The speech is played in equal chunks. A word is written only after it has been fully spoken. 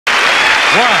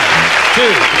1, 2,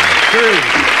 3,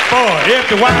 4. If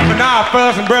the wife and I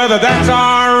fussing, brother, that's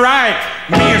all right.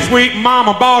 Me and sweet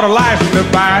mama bought a license to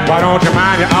fight. Why don't you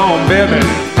mind your own business?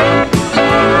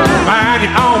 Mind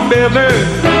your own business.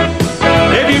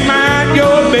 If you mind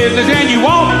your business, then you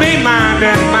won't be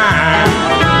minding mine.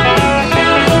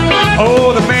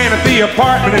 Oh, the man at the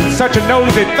apartment is such a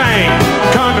nosy thing.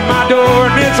 Come to my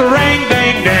door and it's a ring,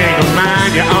 ding, ding.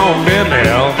 Mind your own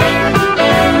business.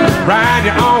 Mind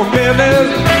your own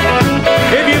business.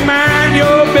 If you mind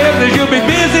your business, you'll be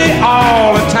busy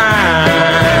all the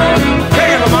time.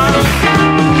 Take it, Lamont.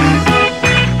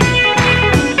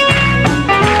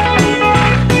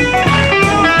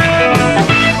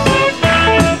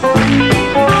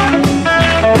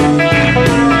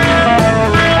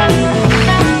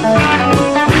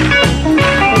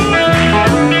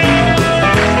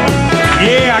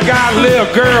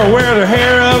 Girl wears her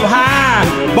hair up high.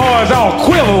 Boys all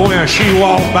quiver when she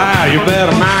walks by. You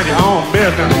better mind your own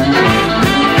business.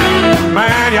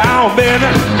 Mind your own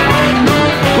business.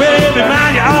 Well, if you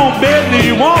mind your own business,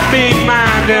 you won't be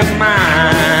minding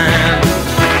mine.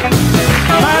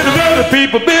 Mind of other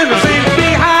people's business seems to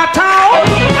be high tone.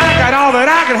 I got all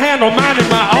that I can handle, minding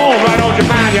my own. Why don't you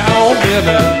mind your own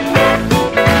business?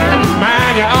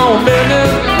 Mind your own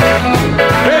business.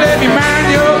 Well, if you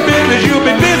mind your business, you'll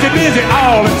be busy, busy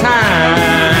all the time.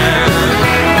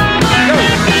 Go.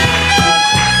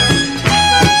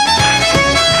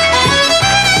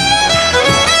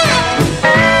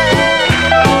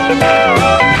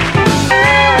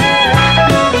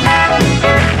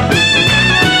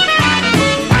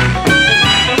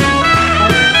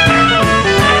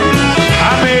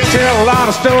 I may tell a lot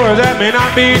of stories that may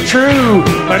not be true,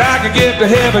 but I could get to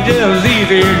heaven just as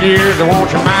easy as years. So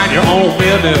won't you mind your own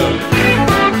business?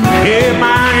 Yeah,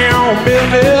 mind your own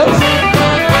business.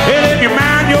 And if you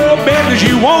mind your business,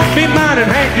 you won't be minding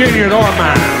Hank Jr.'s or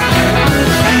mine.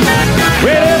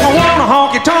 Well, if I want a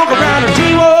honky-tonk around a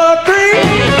 2 or 3,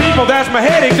 people, that's my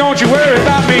headache, don't you worry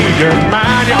about me. Just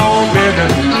mind your own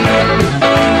business.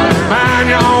 Mind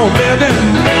your own business.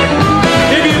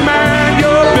 If you mind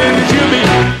your business, you'll be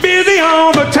busy all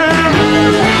the time.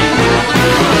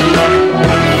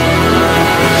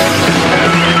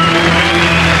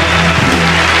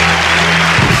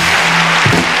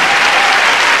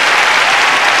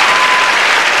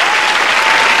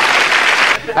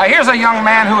 Here's a young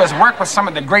man who has worked with some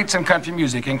of the greats in country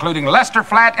music, including Lester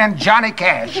Flatt and Johnny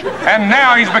Cash. And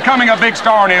now he's becoming a big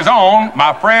star on his own,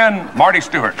 my friend Marty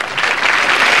Stuart.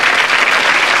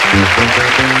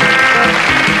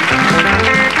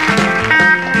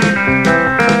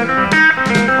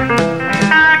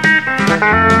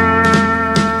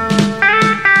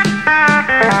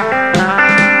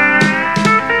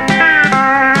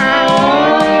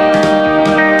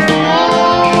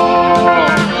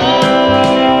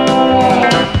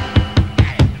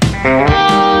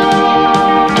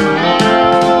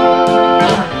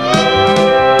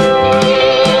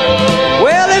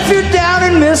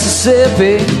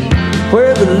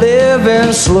 Where the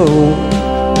living's slow,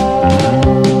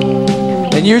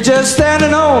 and you're just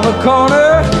standing on the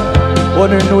corner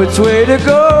wondering which way to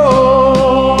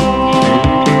go.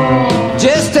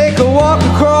 Just take a walk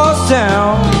across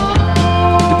town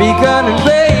to Beacon and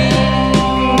Bay.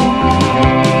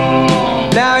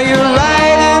 Now you're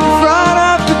right in front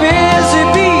of the Busy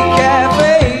Bee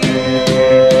Cafe.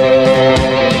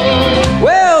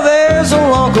 Well, there's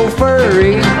old Uncle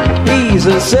Furry, he's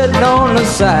a-sitting on the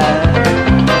side.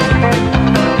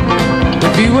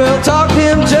 If you will talk to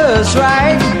him just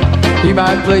right, he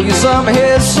might play you some of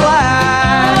his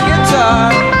slide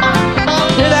guitar.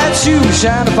 Hear that shoe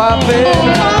shine a poppin',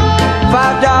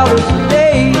 $5 a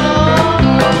day.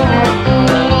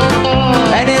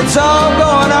 And it's all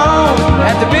going on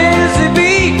at the Busy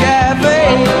Bee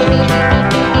Cafe.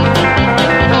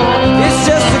 It's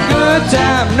just a good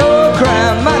time, no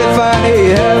crime, mighty fine, hey,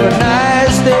 have a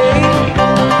nice day.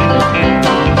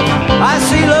 I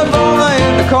see LaVona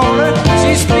in the corner,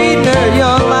 she's speeding her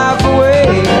young life away.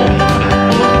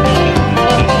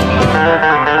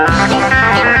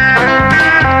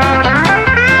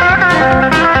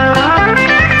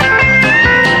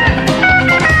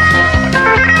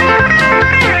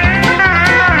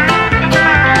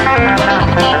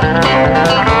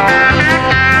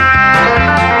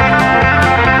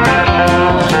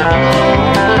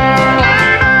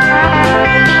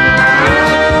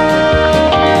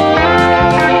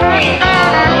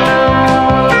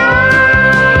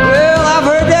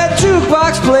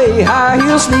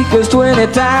 High-heel sneakers 20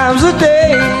 times a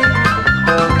day.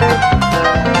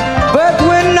 But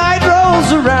when night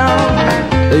rolls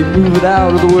around, they move it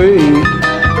out of the way.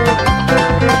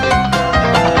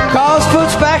 'Cause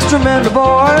instrumental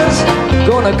boys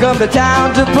gonna come to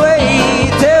town to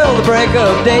play till the break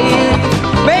of day.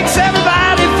 Makes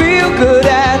everybody feel good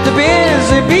at the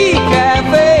Busy Bee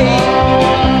Cafe.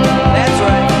 That's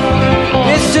right.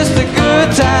 It's just a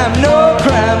good time, no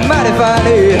crime, mighty fine.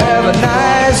 Hey, have a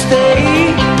nice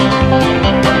day.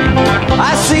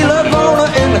 I see Lavona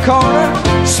in the corner,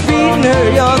 speeding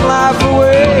her young life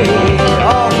away.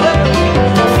 Oh,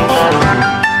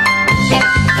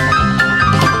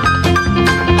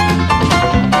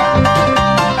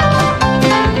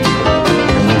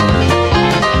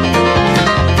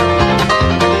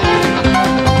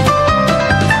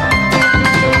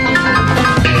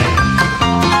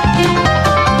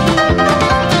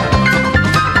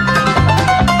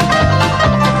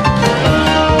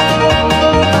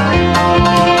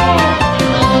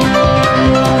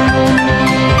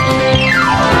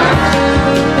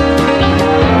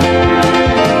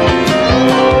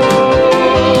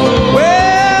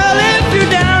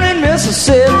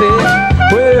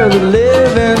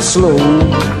 slow, and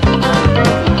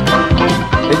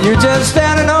you're just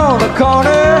standing on the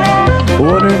corner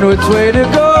wondering which way to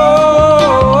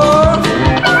go.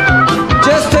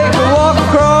 Just take a walk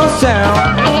across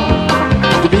town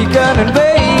to Beacon and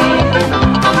Bay.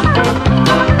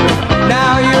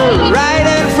 Now you're right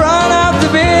in front of the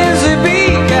Busy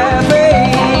Bee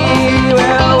Cafe.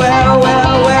 Well, well,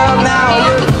 well, well, now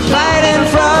you're right in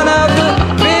front of the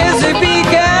Busy Bee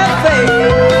Cafe.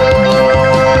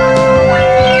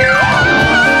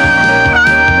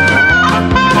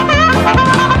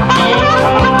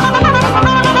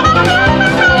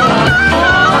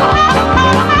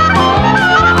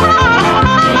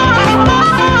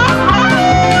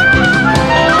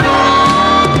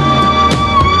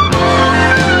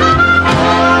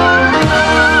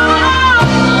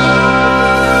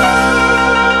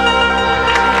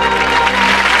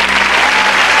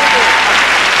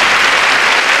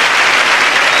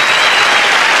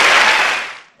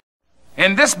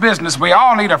 In this business, we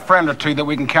all need a friend or two that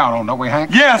we can count on, don't we,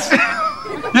 Hank? Yes,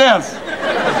 yes.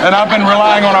 And I've been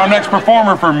relying on our next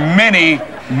performer for many,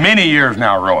 many years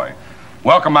now, Roy.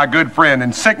 Welcome my good friend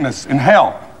in sickness, in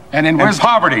health, and in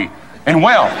poverty, in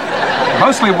wealth.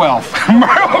 Mostly wealth.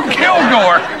 Merle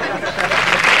Kilgore.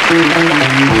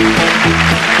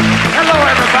 Hello,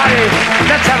 everybody.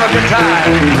 Let's have a good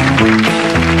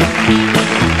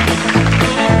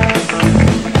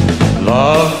time.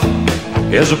 Love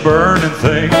is a burning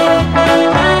thing,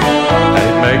 and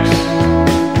it makes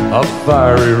a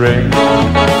fiery ring.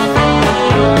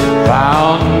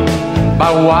 Bound by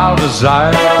wild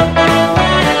desire,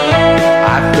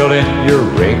 I fell in your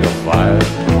ring of fire.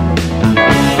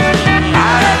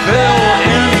 I fell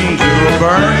into a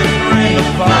burning ring of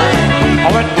fire. I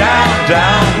went down,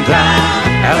 down, down,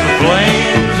 and the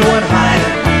flames went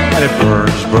higher. And it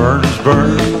burns, burns,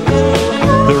 burns,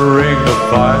 the ring of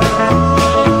fire.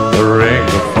 The ring of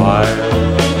fire.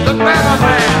 Look back, my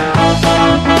man.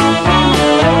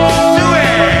 Do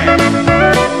it.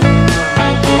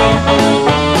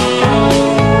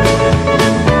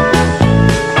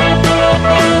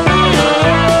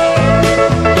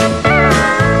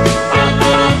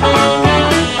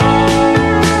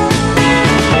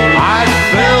 I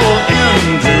fell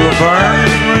into a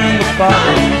burning ring of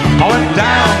fire. I went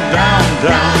down, down,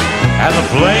 down, and the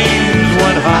flames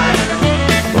went high.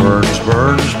 Burns,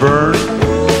 burns, burns,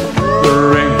 the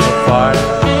ring of fire,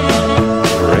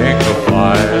 the ring of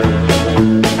fire.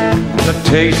 The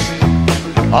taste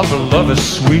of the love is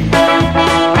sweet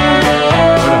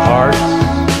when hearts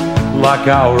like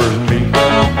ours meet.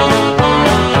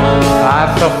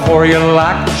 I fell for you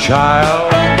like a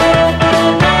child.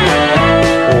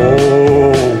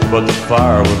 Oh, but the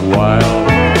fire was wild.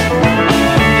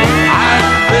 I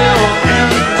fell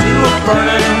into a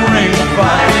burning ring of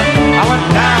fire. I went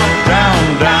down, down,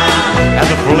 down, and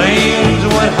the flames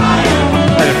went higher.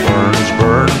 And it burns,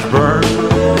 burns, burns,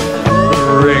 the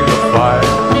ring of fire,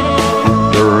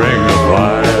 the ring of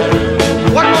fire.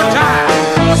 One more time.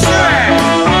 Sing.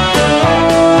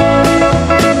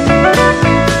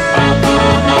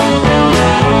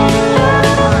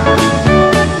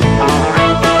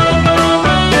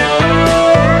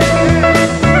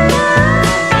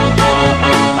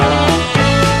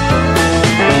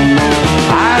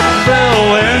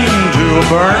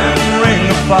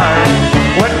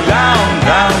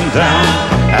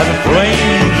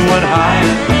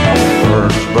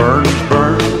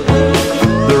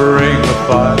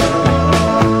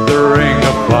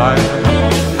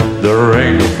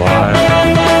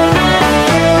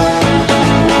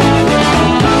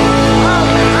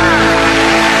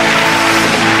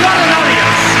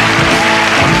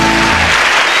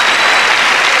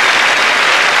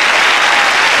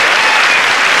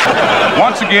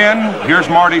 once again, here's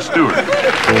Marty Stuart.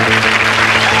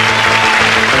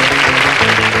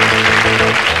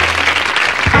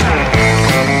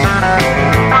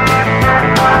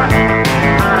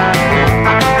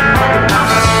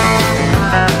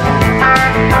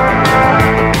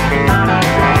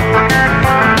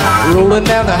 Rolling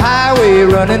down the highway,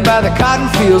 running by the cotton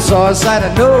field, saw a sight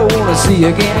I know I wanna see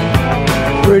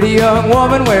again. Pretty young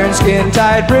woman wearing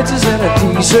skin-tight breeches and a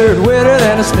t-shirt wetter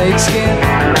than a snakeskin.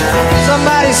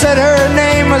 Somebody said her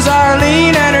name was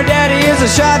Arlene and her daddy is a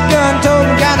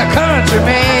shotgun-toting kind of country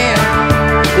man.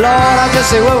 Lord, I just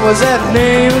say, what was that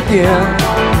name again?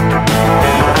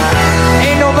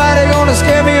 Ain't nobody gonna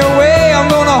scare me away. I'm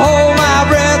gonna hold my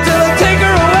breath till I take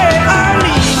her away.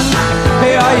 Arlene,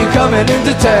 hey, are you coming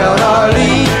into town,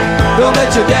 Arlene? Don't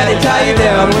let your daddy tie you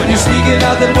down when you're sneaking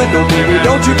out that window, baby.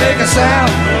 Don't you make a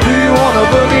sound. Do you want a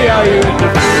boogie? Are you in the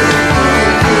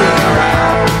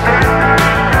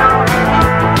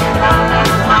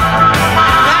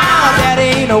now,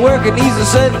 daddy ain't a working. He's a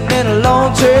sitting in a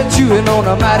lawn chair chewing on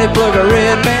a mighty plug of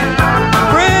red man.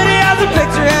 Pretty as a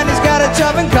picture and he's got a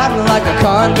chopping cotton like a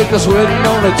convict that's sweating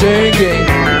on a chain gang.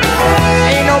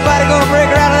 Ain't nobody gonna break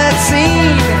her out of that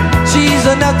scene. She's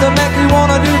enough to make me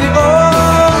wanna do the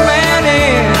old man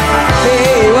in.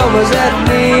 Hey, what was that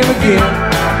name again?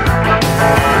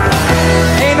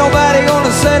 Ain't nobody gonna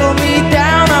settle me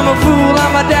down. I'm a fool,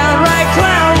 I'm a downright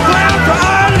clown, clown for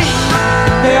Arlene.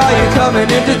 Hey, are you coming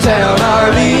into town,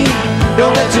 Arlene?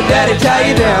 Don't let your daddy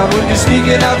tie you down when you're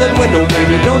sneaking out that window,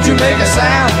 baby. Don't you make a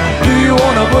sound. Do you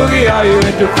want a boogie? Are you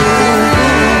into fooling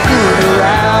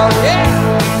around? Yeah.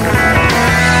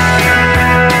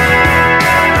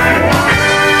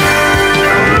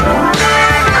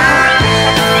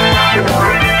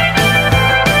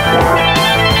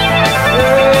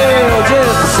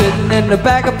 Sitting in the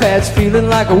back of Pat's, feeling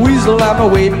like a weasel.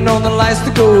 I'm waiting on the lights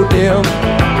to go dim,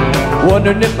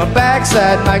 wondering if my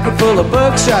backside might get full of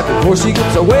buckshot before she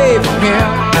gets away from him.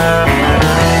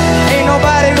 Ain't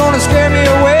nobody gonna scare me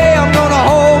away. I'm gonna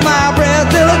hold my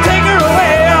breath till I take her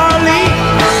away, Arlene.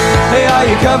 Hey, are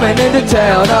you coming into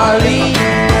town, Arlene?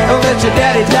 Don't let your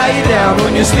daddy tie you down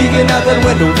when you're sneaking out that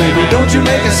window, baby. Don't you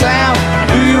make a sound.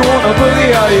 Do you want a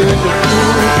boogie? Are you into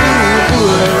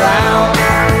fooling around?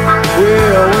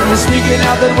 Well, when you're sneaking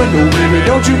out that window, baby,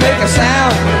 don't you make a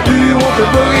sound. Do you want the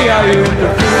boogie? Are you into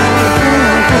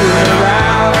fooling around?